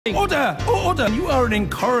Order! Order! You are an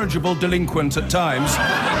incorrigible delinquent at times.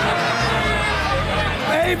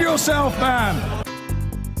 Behave yourself, man!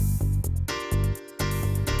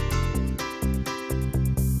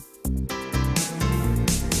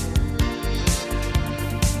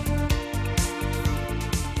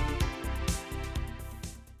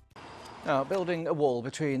 Now, building a wall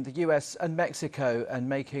between the US and Mexico and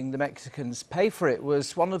making the Mexicans pay for it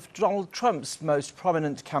was one of Donald Trump's most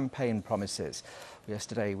prominent campaign promises.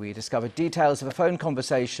 Yesterday, we discovered details of a phone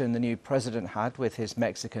conversation the new president had with his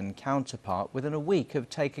Mexican counterpart within a week of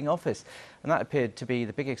taking office. And that appeared to be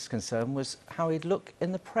the biggest concern was how he'd look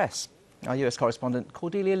in the press. Our US correspondent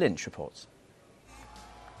Cordelia Lynch reports.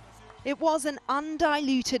 It was an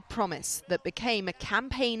undiluted promise that became a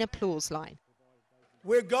campaign applause line.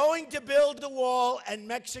 We're going to build the wall, and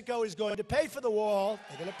Mexico is going to pay for the wall.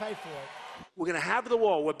 They're going to pay for it. We're going to have the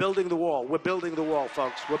wall. We're building the wall. We're building the wall,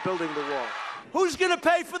 folks. We're building the wall. Who's going to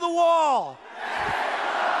pay for the wall?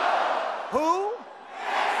 Who?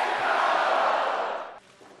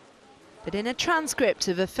 But in a transcript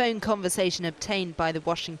of a phone conversation obtained by the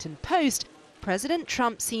Washington Post, President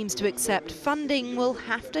Trump seems to accept funding will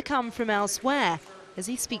have to come from elsewhere as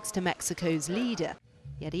he speaks to Mexico's leader.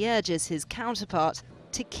 Yet he urges his counterpart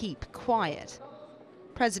to keep quiet.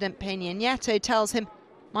 President Peña Nieto tells him,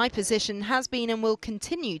 "My position has been and will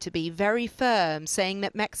continue to be very firm, saying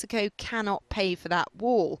that Mexico cannot pay for that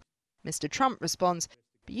wall." Mr. Trump responds,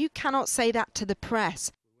 "But you cannot say that to the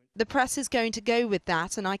press. The press is going to go with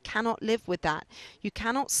that, and I cannot live with that. You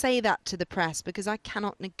cannot say that to the press because I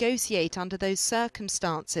cannot negotiate under those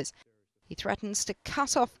circumstances." He threatens to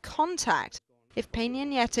cut off contact if Peña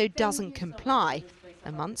Nieto doesn't comply,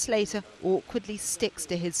 and months later awkwardly sticks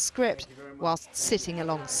to his script whilst sitting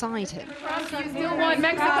alongside him. You still want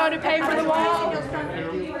Mexico to pay for the wall?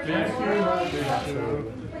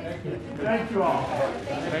 Thank you all.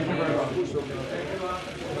 Thank you very much.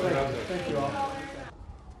 Thank you all.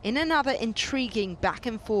 In another intriguing back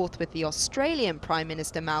and forth with the Australian Prime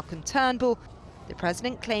Minister Malcolm Turnbull, the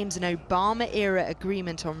president claims an Obama-era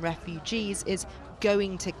agreement on refugees is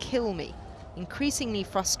going to kill me. Increasingly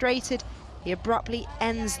frustrated, he abruptly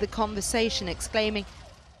ends the conversation, exclaiming,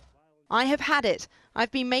 "I have had it.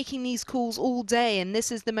 I've been making these calls all day, and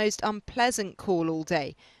this is the most unpleasant call all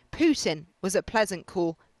day. Putin was a pleasant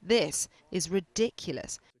call. This is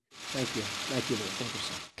ridiculous." Thank you. Thank you. Thank you,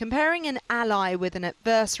 sir. Comparing an ally with an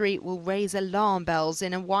adversary will raise alarm bells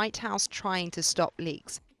in a White House trying to stop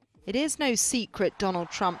leaks. It is no secret Donald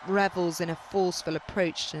Trump revels in a forceful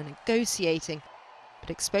approach to negotiating, but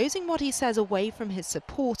exposing what he says away from his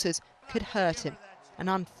supporters could hurt him, an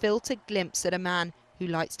unfiltered glimpse at a man who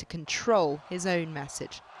likes to control his own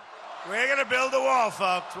message. We're going to build the wall,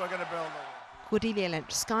 folks. We're going to build the wall. Cordelia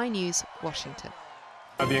Lynch, Sky News, Washington.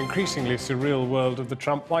 The increasingly surreal world of the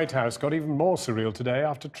Trump White House got even more surreal today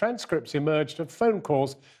after transcripts emerged of phone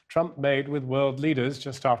calls Trump made with world leaders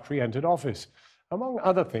just after he entered office. Among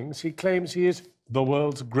other things, he claims he is the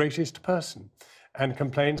world's greatest person and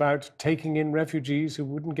complains about taking in refugees who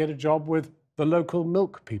wouldn't get a job with the local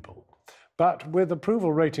milk people. But with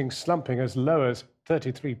approval ratings slumping as low as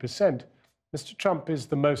 33%, Mr. Trump is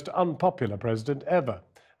the most unpopular president ever,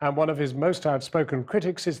 and one of his most outspoken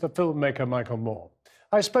critics is the filmmaker Michael Moore.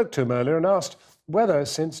 I spoke to him earlier and asked whether,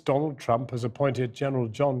 since Donald Trump has appointed General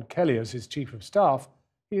John Kelly as his chief of staff,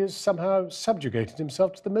 he has somehow subjugated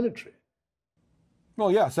himself to the military.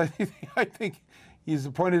 Well, yes, I think he's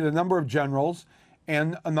appointed a number of generals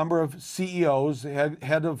and a number of CEOs,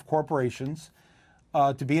 head of corporations,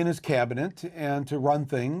 to be in his cabinet and to run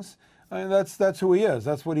things. I mean, that's who he is.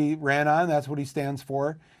 That's what he ran on. That's what he stands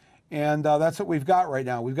for. And that's what we've got right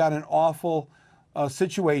now. We've got an awful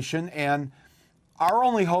situation. And our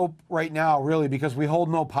only hope right now, really, because we hold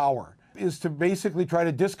no power, is to basically try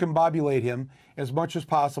to discombobulate him as much as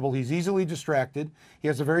possible. He's easily distracted. He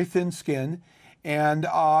has a very thin skin. And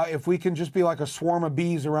if we can just be like a swarm of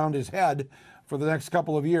bees around his head for the next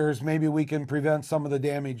couple of years, maybe we can prevent some of the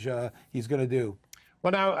damage he's going to do.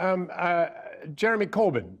 Well, now, Jeremy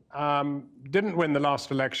Corbyn didn't win the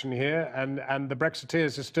last election here, and the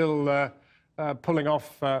Brexiteers are still pulling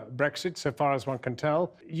off Brexit, so far as one can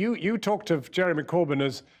tell. You talked of Jeremy Corbyn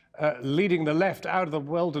as leading the left out of the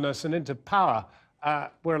wilderness and into power.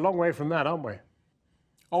 We're a long way from that, aren't we?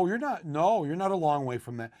 Oh, you're not. No, you're not a long way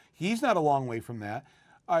from that. He's not a long way from that.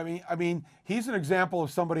 I mean, he's an example of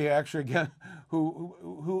somebody actually, again,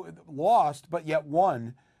 who lost but yet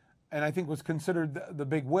won, and I think was considered the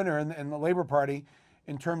big winner in the Labour Party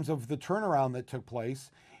in terms of the turnaround that took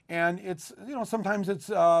place. And it's, you know, sometimes it's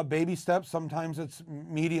baby steps, sometimes it's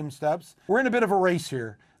medium steps. We're in a bit of a race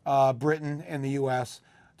here, Britain and the U.S.,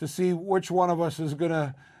 to see which one of us is going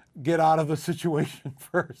to get out of the situation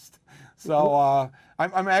first. So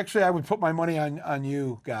I would put my money on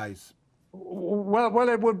you guys. Well,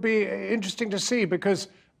 it would be interesting to see, because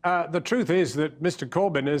the truth is that Mr.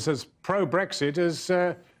 Corbyn is as pro-Brexit as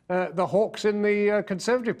the hawks in the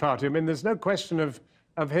Conservative Party. I mean, there's no question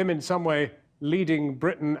of him in some way leading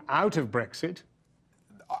Britain out of Brexit.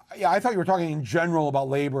 Yeah, I thought you were talking in general about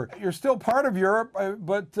Labour. You're still part of Europe,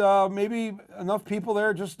 but maybe enough people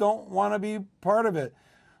there just don't want to be part of it.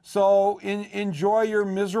 So enjoy your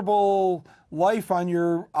miserable life on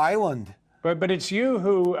your island. But it's you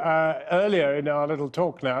who, earlier in our little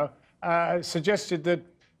talk now, suggested that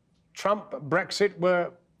Trump, Brexit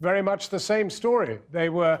were very much the same story. They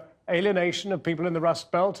were alienation of people in the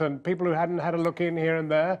Rust Belt and people who hadn't had a look in here and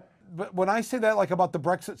there. But when I say that, like about the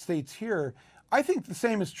Brexit states here, I think the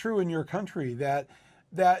same is true in your country, that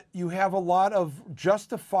you have a lot of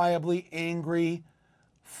justifiably angry,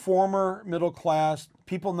 former middle class,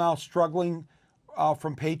 people now struggling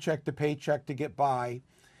from paycheck to paycheck to get by.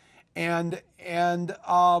 And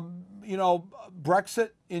you know,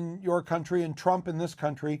 Brexit in your country and Trump in this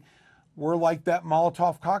country were like that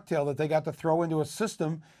Molotov cocktail that they got to throw into a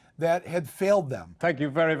system that had failed them. Thank you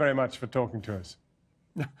very, very much for talking to us.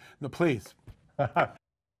 No, please.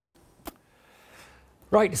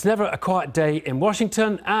 Right, it's never a quiet day in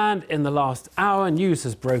Washington, and in the last hour, news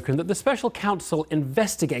has broken that the special counsel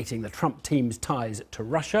investigating the Trump team's ties to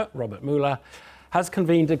Russia, Robert Mueller, has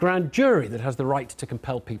convened a grand jury that has the right to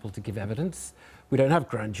compel people to give evidence. We don't have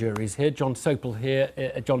grand juries here. John Sopel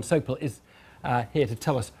is here to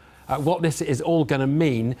tell us what this is all going to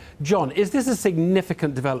mean. John, is this a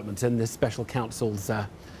significant development in this special counsel's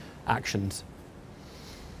actions?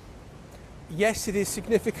 Yes, it is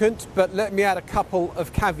significant, but let me add a couple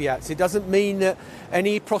of caveats. It doesn't mean that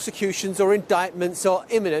any prosecutions or indictments are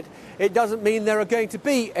imminent. It doesn't mean there are going to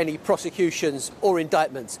be any prosecutions or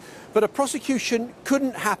indictments. But a prosecution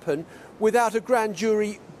couldn't happen without a grand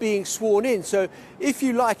jury being sworn in. So, if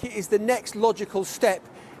you like, it is the next logical step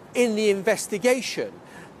in the investigation.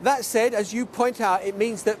 That said, as you point out, it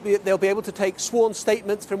means that they'll be able to take sworn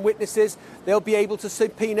statements from witnesses, they'll be able to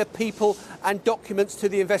subpoena people and documents to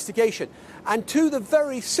the investigation. And to the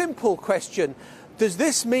very simple question, does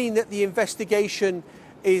this mean that the investigation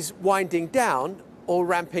is winding down or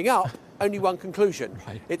ramping up? Only one conclusion.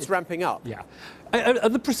 Right. It's ramping up. Yeah. Are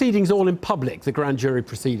the proceedings all in public, the grand jury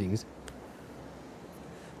proceedings?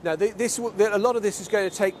 Now, a lot of this is going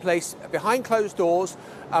to take place behind closed doors,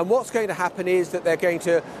 and what's going to happen is that they're going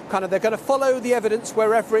to follow the evidence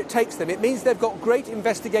wherever it takes them. It means they've got great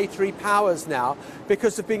investigatory powers now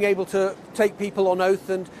because of being able to take people on oath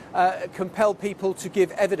and compel people to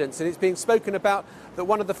give evidence. And it's being spoken about that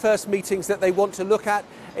one of the first meetings that they want to look at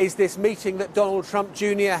is this meeting that Donald Trump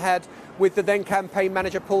Jr. had with the then campaign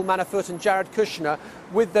manager Paul Manafort and Jared Kushner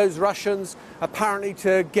with those Russians, apparently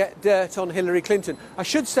to get dirt on Hillary Clinton. I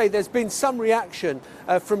should say there's been some reaction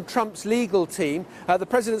from Trump's legal team. The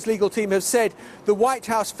president's legal team have said the White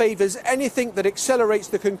House favours anything that accelerates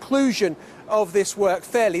the conclusion of this work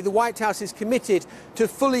fairly. The White House is committed to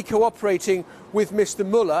fully cooperating with Mr.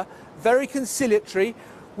 Mueller. Very conciliatory.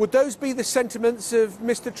 Would those be the sentiments of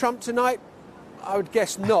Mr. Trump tonight? I would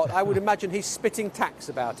guess not. I would imagine he's spitting tacks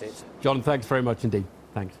about it. John, thanks very much indeed.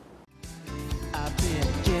 Thanks.